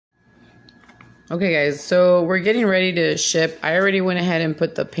Okay guys, so we're getting ready to ship. I already went ahead and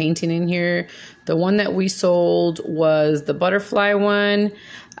put the painting in here. The one that we sold was the butterfly one.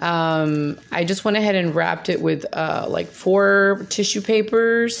 I just went ahead and wrapped it with like 4 tissue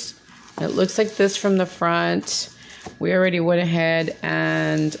papers. It looks like this from the front. We already went ahead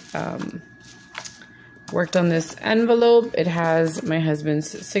and worked on this envelope. It has my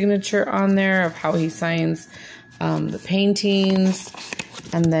husband's signature on there of how he signs the paintings.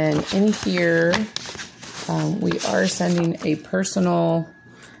 And then in here, we are sending a personal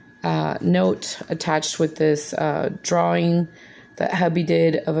note attached with this drawing that hubby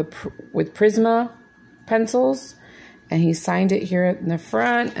did of with Prisma pencils. And he signed it here in the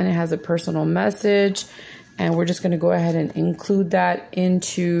front, and it has a personal message. And we're just going to go ahead and include that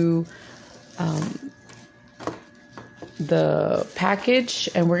into the package.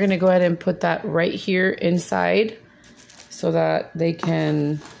 And we're going to go ahead and put that right here inside, so that they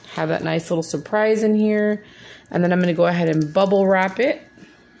can have that nice little surprise in here. And then I'm gonna go ahead and bubble wrap it.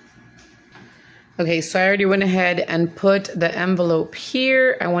 Okay, so I already went ahead and put the envelope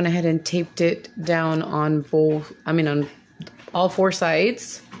here. I went ahead and taped it down on on all 4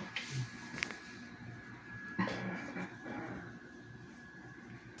 sides.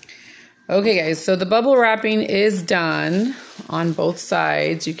 Okay guys, so the bubble wrapping is done on both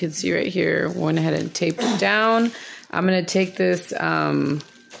sides. You can see right here, went ahead and taped it down. I'm going to take this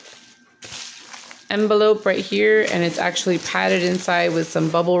envelope right here, and it's actually padded inside with some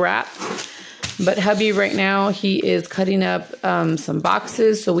bubble wrap. But hubby right now, he is cutting up some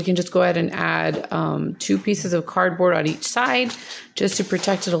boxes, so we can just go ahead and add 2 pieces of cardboard on each side just to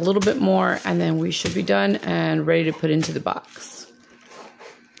protect it a little bit more, and then we should be done and ready to put into the box.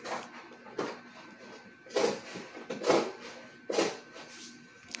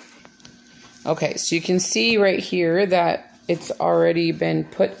 Okay, so you can see right here that it's already been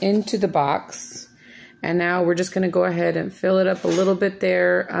put into the box. And now we're just going to go ahead and fill it up a little bit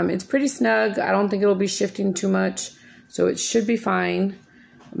there. It's pretty snug. I don't think it'll be shifting too much, so it should be fine.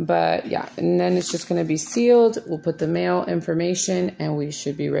 But yeah, and then it's just going to be sealed. We'll put the mail information, and we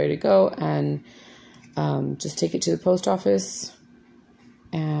should be ready to go. And just take it to the post office.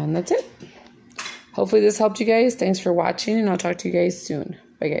 And that's it. Hopefully this helped you guys. Thanks for watching, and I'll talk to you guys soon.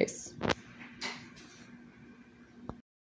 Bye, guys.